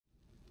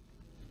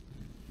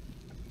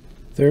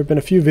There have been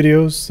a few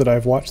videos that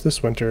I've watched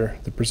this winter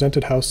that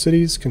presented how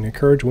cities can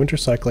encourage winter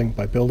cycling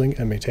by building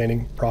and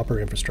maintaining proper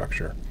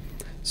infrastructure.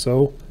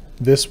 So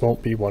this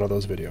won't be one of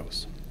those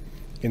videos.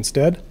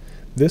 Instead,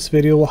 this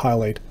video will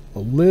highlight a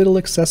little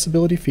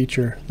accessibility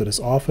feature that is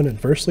often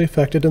adversely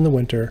affected in the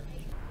winter: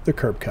 the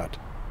curb cut.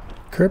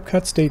 Curb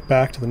cuts date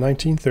back to the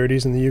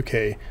 1930s in the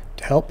UK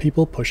to help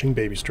people pushing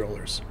baby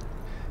strollers.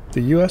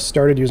 The US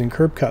started using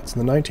curb cuts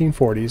in the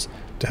 1940s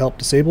to help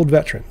disabled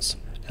veterans,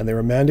 and they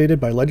were mandated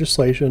by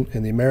legislation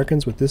in the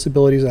Americans with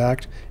Disabilities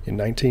Act in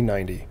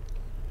 1990.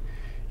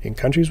 In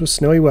countries with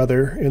snowy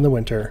weather in the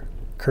winter,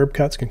 curb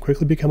cuts can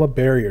quickly become a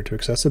barrier to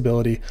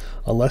accessibility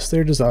unless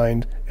they're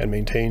designed and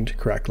maintained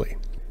correctly.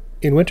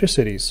 In winter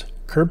cities,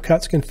 curb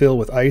cuts can fill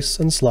with ice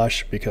and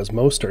slush because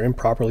most are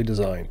improperly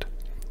designed.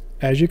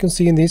 As you can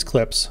see in these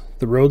clips,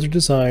 the roads are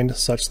designed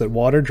such that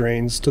water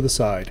drains to the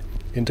side,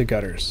 into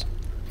gutters.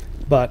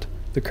 But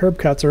the curb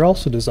cuts are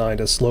also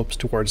designed as slopes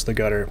towards the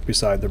gutter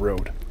beside the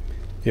road.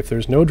 If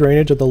there's no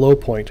drainage at the low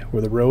point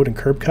where the road and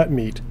curb cut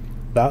meet,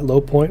 that low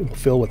point will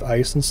fill with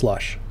ice and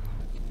slush.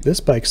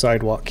 This bike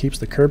sidewalk keeps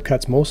the curb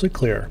cuts mostly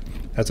clear,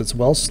 as it's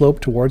well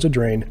sloped towards a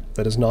drain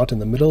that is not in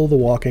the middle of the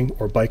walking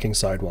or biking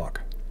sidewalk.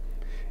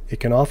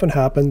 It can often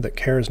happen that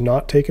care is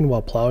not taken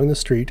while plowing the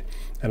street,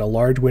 and a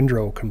large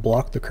windrow can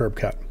block the curb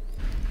cut.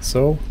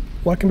 So,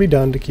 what can be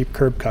done to keep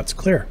curb cuts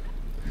clear?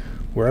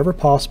 Wherever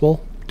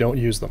possible, don't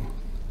use them.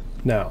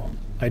 Now,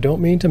 I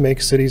don't mean to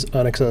make cities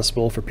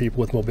inaccessible for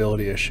people with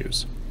mobility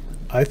issues.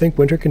 I think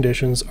winter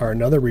conditions are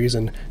another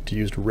reason to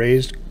use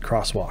raised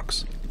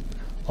crosswalks,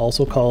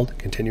 also called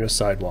continuous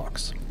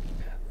sidewalks.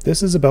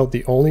 This is about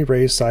the only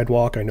raised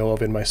sidewalk I know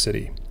of in my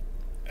city.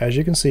 As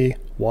you can see,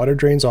 water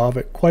drains off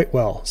it quite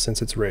well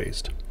since it's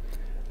raised.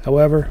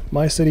 However,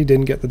 my city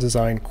didn't get the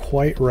design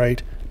quite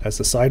right, as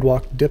the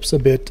sidewalk dips a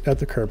bit at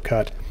the curb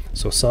cut,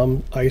 so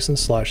some ice and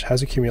slush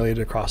has accumulated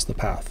across the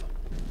path.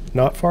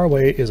 Not far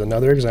away is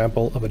another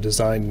example of a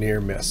design near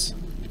miss.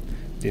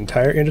 The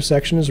entire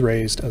intersection is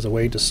raised as a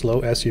way to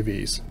slow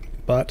SUVs,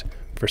 but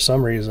for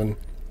some reason,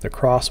 the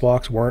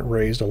crosswalks weren't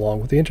raised along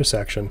with the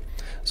intersection,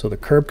 so the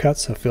curb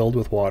cuts have filled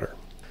with water.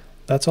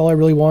 That's all I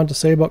really wanted to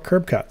say about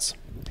curb cuts.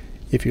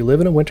 If you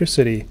live in a winter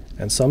city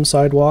and some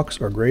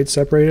sidewalks or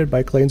grade-separated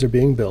bike lanes are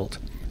being built,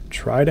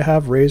 try to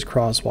have raised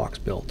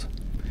crosswalks built.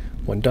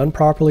 When done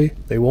properly,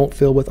 they won't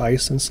fill with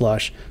ice and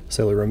slush,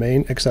 so they'll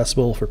remain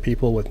accessible for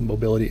people with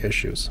mobility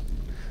issues.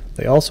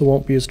 They also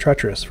won't be as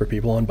treacherous for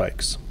people on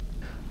bikes.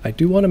 I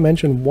do want to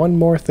mention one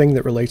more thing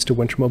that relates to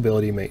winter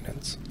mobility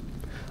maintenance.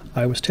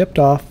 I was tipped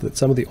off that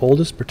some of the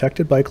oldest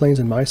protected bike lanes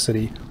in my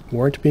city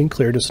weren't being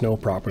cleared of snow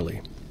properly.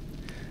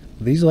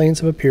 These lanes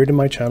have appeared in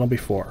my channel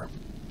before.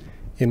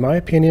 In my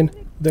opinion,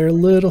 they're a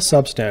little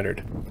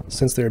substandard,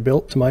 since they're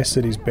built to my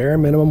city's bare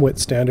minimum width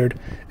standard,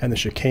 and the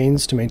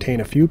chicanes to maintain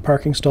a few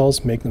parking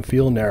stalls make them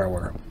feel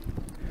narrower.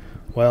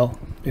 Well,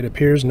 it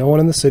appears no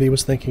one in the city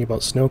was thinking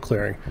about snow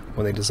clearing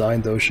when they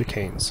designed those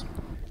chicanes.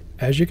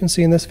 As you can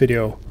see in this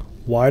video,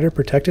 wider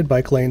protected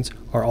bike lanes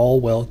are all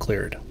well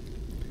cleared.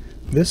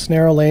 This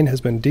narrow lane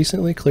has been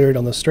decently cleared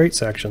on the straight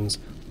sections,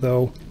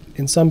 though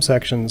in some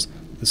sections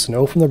the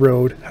snow from the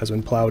road has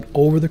been plowed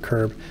over the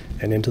curb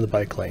and into the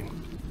bike lane.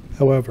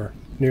 However,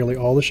 nearly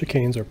all the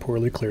chicanes are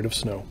poorly cleared of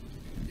snow.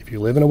 If you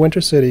live in a winter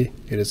city,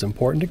 it is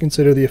important to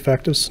consider the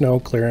effect of snow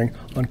clearing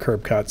on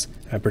curb cuts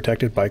and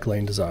protected bike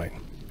lane design.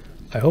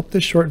 I hope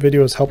this short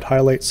video has helped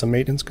highlight some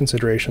maintenance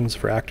considerations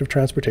for active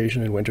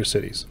transportation in winter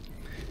cities.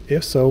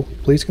 If so,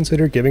 please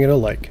consider giving it a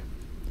like.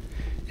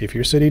 If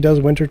your city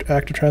does winter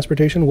active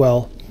transportation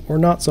well, or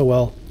not so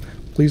well,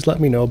 please let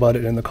me know about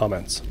it in the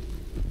comments.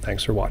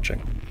 Thanks for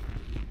watching.